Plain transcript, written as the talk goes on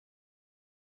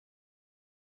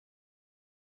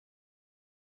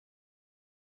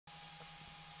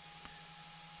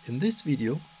In this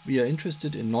video, we are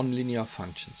interested in nonlinear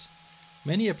functions.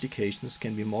 Many applications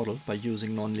can be modeled by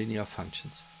using nonlinear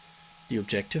functions. The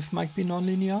objective might be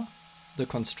nonlinear, the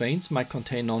constraints might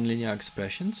contain nonlinear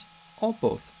expressions, or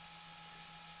both.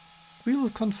 We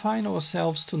will confine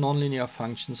ourselves to nonlinear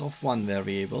functions of one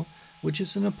variable, which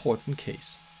is an important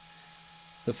case.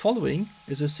 The following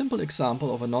is a simple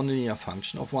example of a nonlinear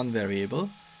function of one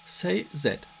variable, say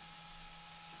z.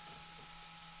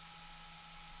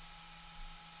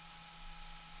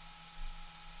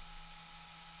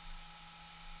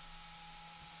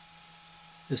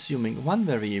 Assuming one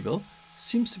variable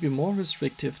seems to be more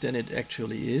restrictive than it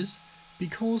actually is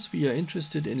because we are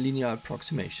interested in linear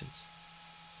approximations.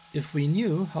 If we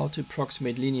knew how to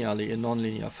approximate linearly a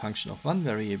nonlinear function of one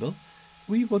variable,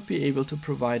 we would be able to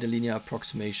provide a linear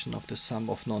approximation of the sum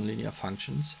of nonlinear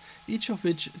functions, each of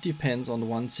which depends on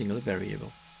one single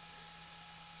variable.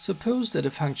 Suppose that a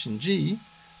function g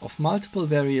of multiple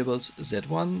variables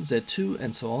z1, z2,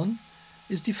 and so on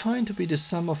is defined to be the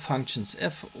sum of functions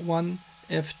f1,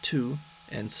 f2,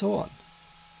 and so on.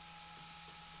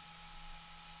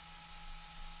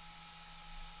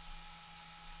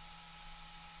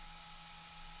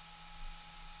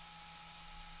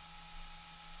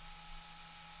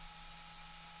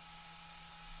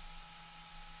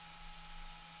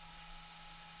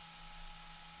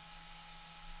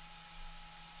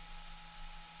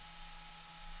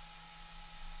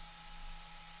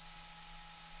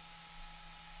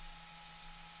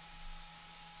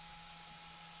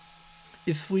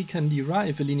 If we can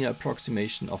derive a linear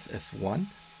approximation of f1,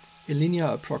 a linear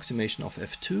approximation of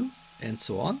f2, and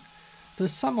so on, the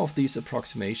sum of these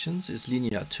approximations is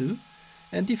linear too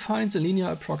and defines a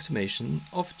linear approximation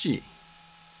of g.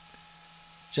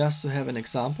 Just to have an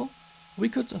example, we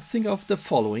could think of the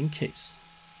following case.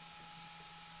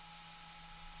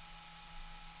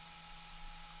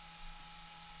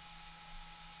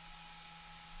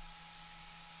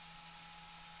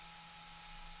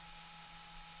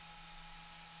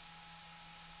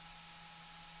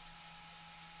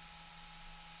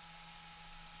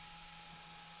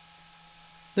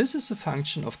 This is a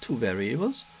function of two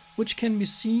variables, which can be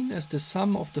seen as the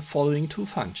sum of the following two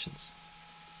functions.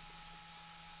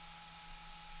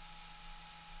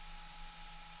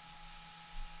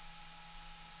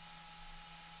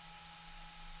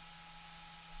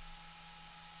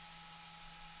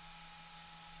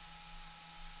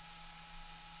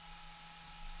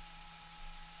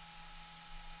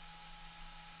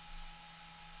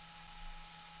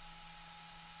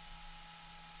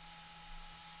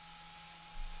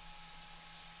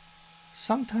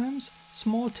 Sometimes,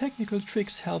 small technical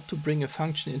tricks help to bring a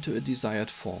function into a desired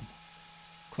form.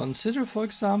 Consider, for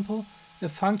example, a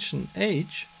function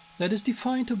h that is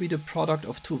defined to be the product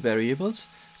of two variables,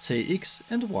 say x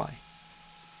and y.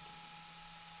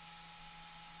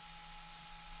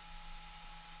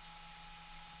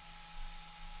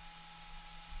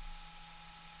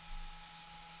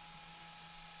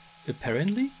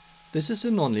 Apparently, this is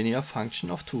a nonlinear function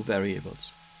of two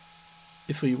variables.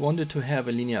 If we wanted to have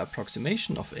a linear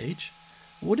approximation of h,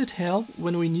 would it help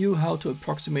when we knew how to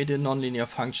approximate a nonlinear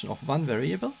function of one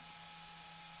variable?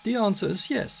 The answer is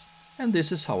yes, and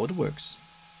this is how it works.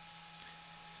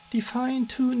 Define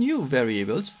two new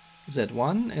variables,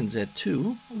 z1 and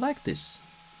z2, like this.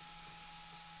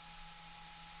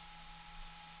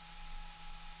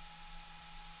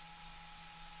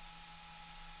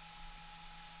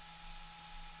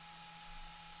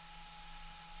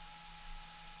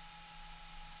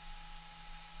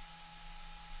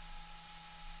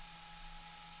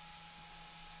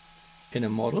 In a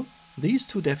model, these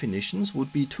two definitions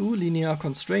would be two linear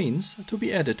constraints to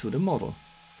be added to the model.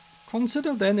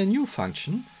 Consider then a new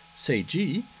function, say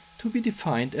g, to be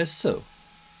defined as so.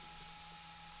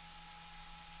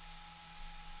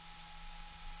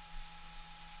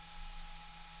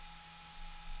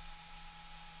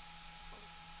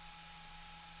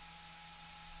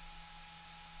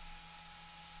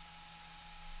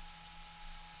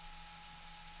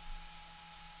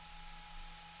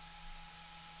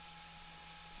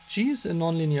 G is a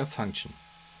nonlinear function.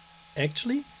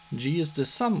 Actually, g is the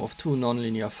sum of two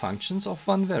nonlinear functions of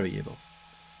one variable.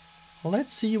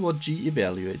 Let's see what g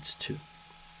evaluates to.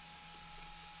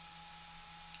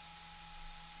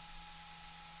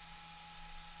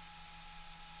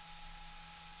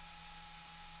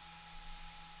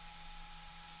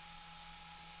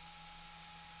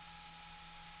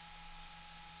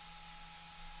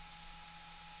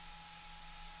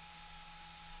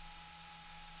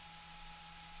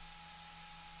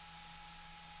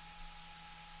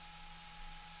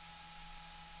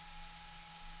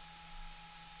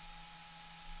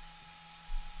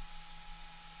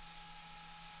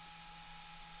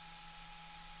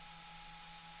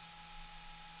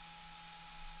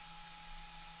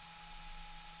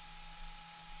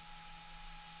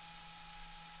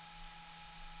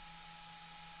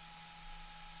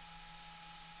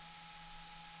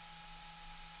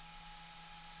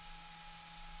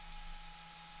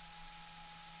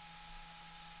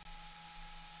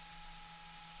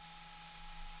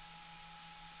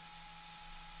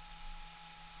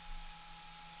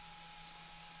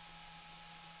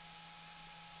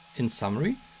 In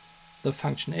summary, the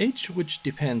function h, which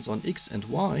depends on x and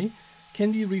y,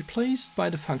 can be replaced by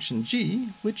the function g,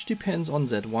 which depends on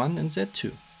z1 and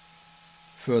z2.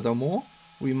 Furthermore,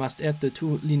 we must add the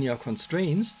two linear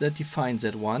constraints that define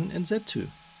z1 and z2.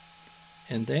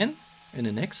 And then, in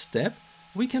the next step,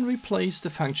 we can replace the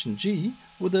function g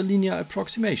with a linear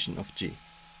approximation of g.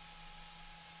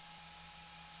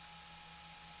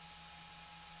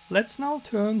 Let's now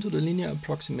turn to the linear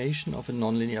approximation of a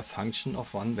nonlinear function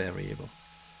of one variable.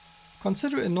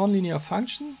 Consider a nonlinear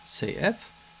function, say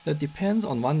f, that depends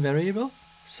on one variable,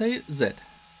 say z.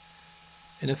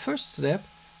 In the first step,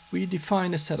 we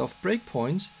define a set of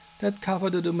breakpoints that cover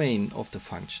the domain of the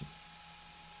function.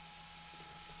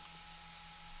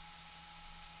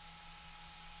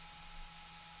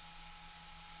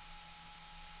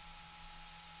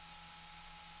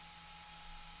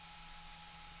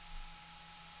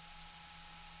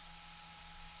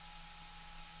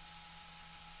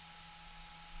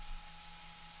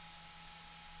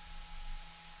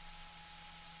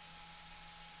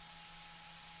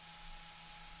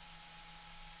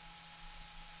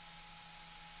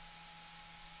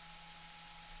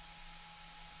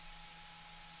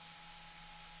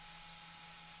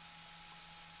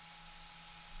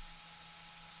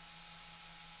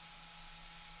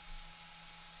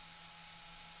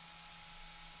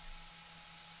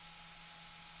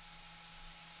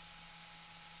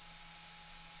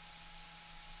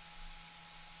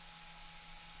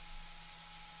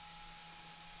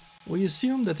 We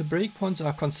assume that the breakpoints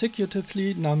are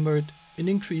consecutively numbered in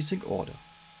increasing order.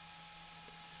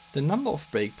 The number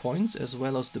of breakpoints as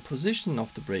well as the position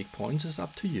of the breakpoints is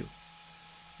up to you.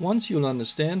 Once you'll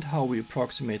understand how we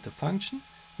approximate the function,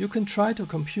 you can try to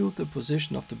compute the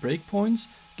position of the breakpoints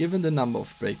given the number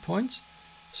of breakpoints,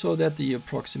 so that the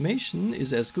approximation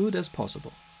is as good as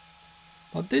possible.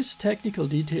 But this technical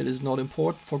detail is not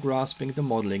important for grasping the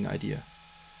modeling idea.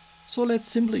 So let's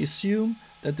simply assume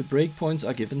that the breakpoints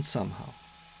are given somehow.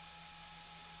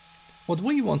 What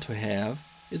we want to have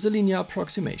is a linear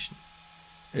approximation.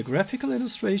 A graphical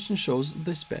illustration shows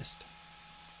this best.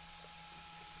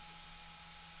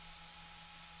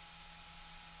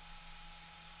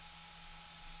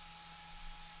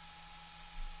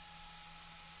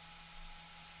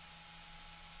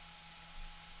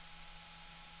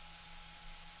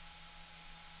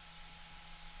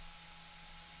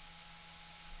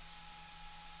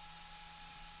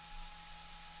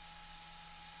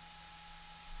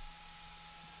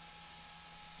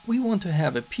 We want to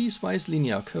have a piecewise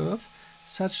linear curve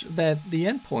such that the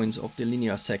endpoints of the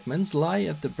linear segments lie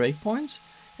at the breakpoints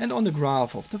and on the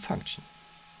graph of the function.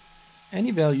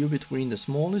 Any value between the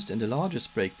smallest and the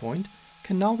largest breakpoint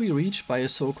can now be reached by a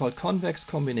so-called convex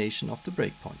combination of the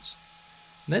breakpoints.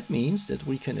 That means that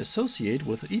we can associate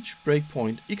with each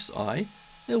breakpoint xi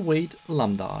a weight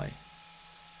lambda I.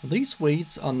 These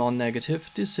weights are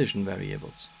non-negative decision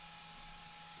variables.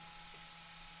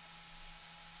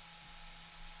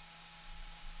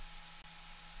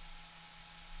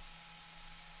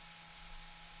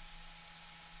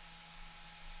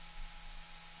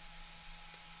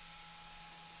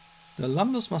 The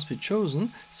lambdas must be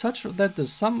chosen such that the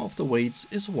sum of the weights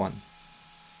is 1.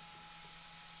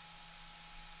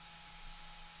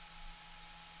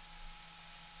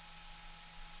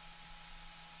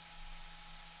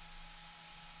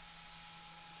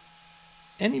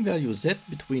 Any value z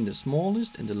between the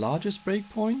smallest and the largest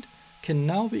breakpoint can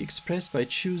now be expressed by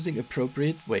choosing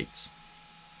appropriate weights.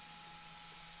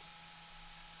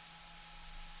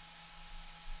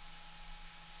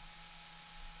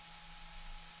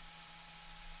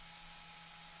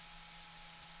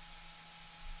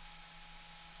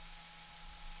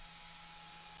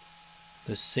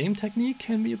 The same technique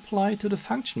can be applied to the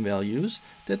function values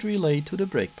that relate to the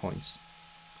breakpoints.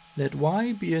 Let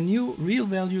y be a new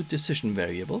real-valued decision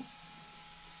variable.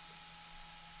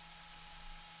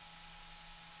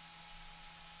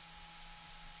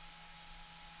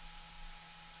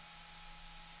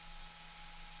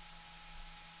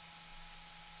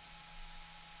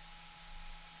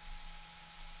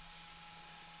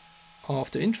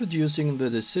 After introducing the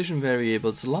decision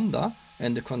variables lambda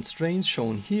and the constraints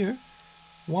shown here,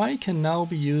 y can now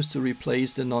be used to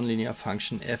replace the nonlinear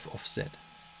function f of z.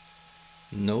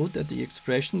 Note that the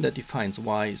expression that defines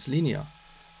y is linear,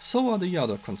 so are the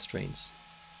other constraints.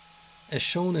 As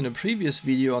shown in a previous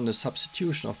video on the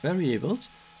substitution of variables,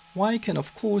 y can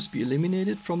of course be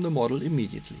eliminated from the model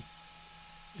immediately.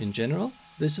 In general,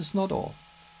 this is not all.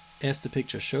 As the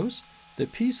picture shows, the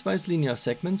piecewise linear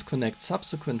segments connect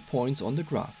subsequent points on the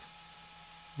graph.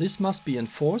 This must be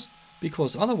enforced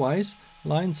because otherwise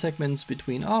line segments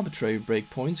between arbitrary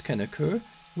breakpoints can occur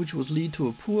which would lead to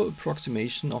a poor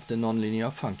approximation of the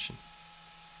nonlinear function.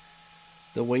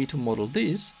 The way to model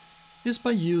this is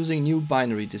by using new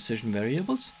binary decision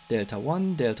variables delta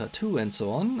 1, delta 2 and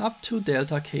so on up to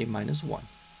delta k minus 1.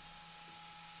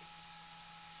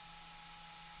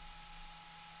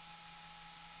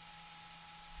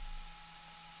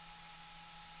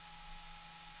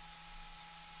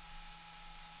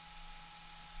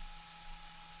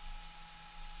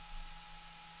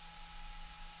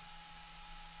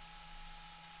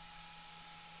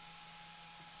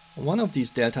 One of these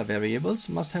delta variables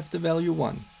must have the value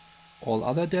 1. All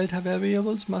other delta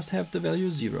variables must have the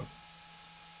value 0.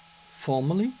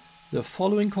 Formally, the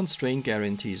following constraint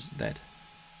guarantees that.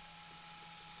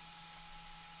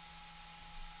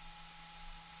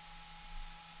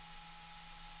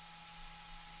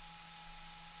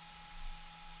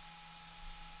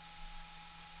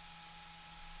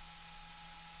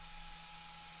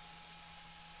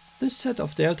 This set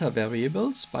of delta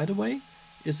variables, by the way,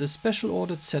 is a special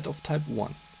ordered set of type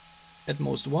 1. At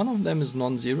most one of them is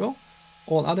non-zero,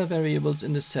 all other variables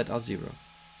in the set are 0.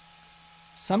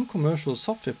 Some commercial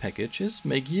software packages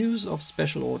make use of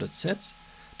special ordered sets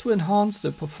to enhance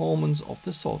the performance of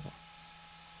the solver.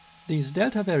 These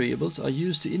delta variables are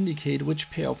used to indicate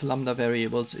which pair of lambda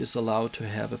variables is allowed to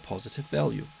have a positive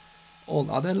value.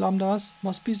 All other lambdas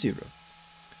must be 0.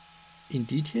 In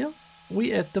detail,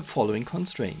 we add the following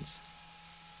constraints.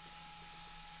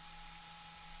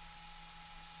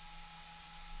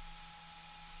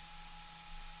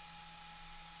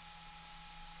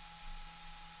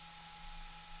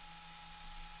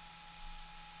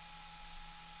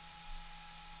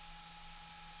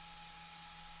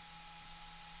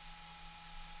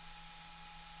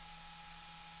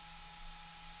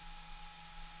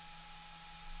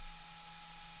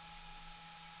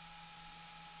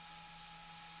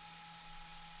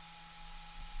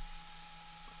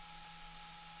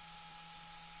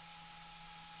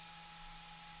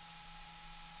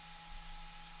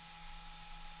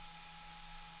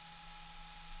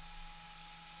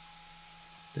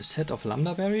 The set of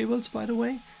lambda variables, by the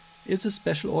way, is a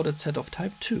special ordered set of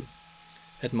type 2.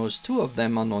 At most two of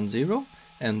them are non-zero,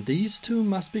 and these two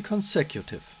must be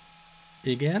consecutive.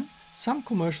 Again, some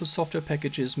commercial software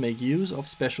packages make use of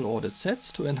special ordered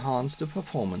sets to enhance the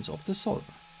performance of the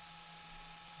solver.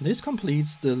 This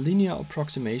completes the linear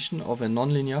approximation of a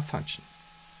nonlinear function.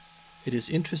 It is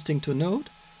interesting to note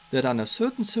that under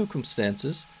certain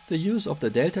circumstances, the use of the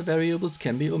delta variables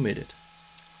can be omitted.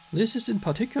 This is in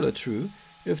particular true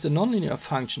if the nonlinear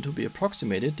function to be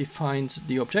approximated defines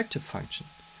the objective function.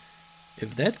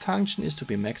 If that function is to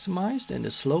be maximized and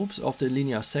the slopes of the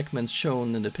linear segments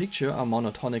shown in the picture are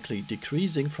monotonically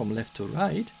decreasing from left to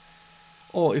right,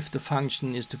 or if the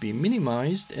function is to be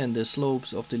minimized and the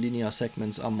slopes of the linear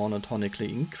segments are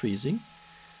monotonically increasing,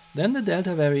 then the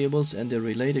delta variables and the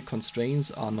related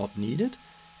constraints are not needed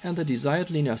and the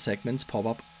desired linear segments pop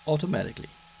up automatically.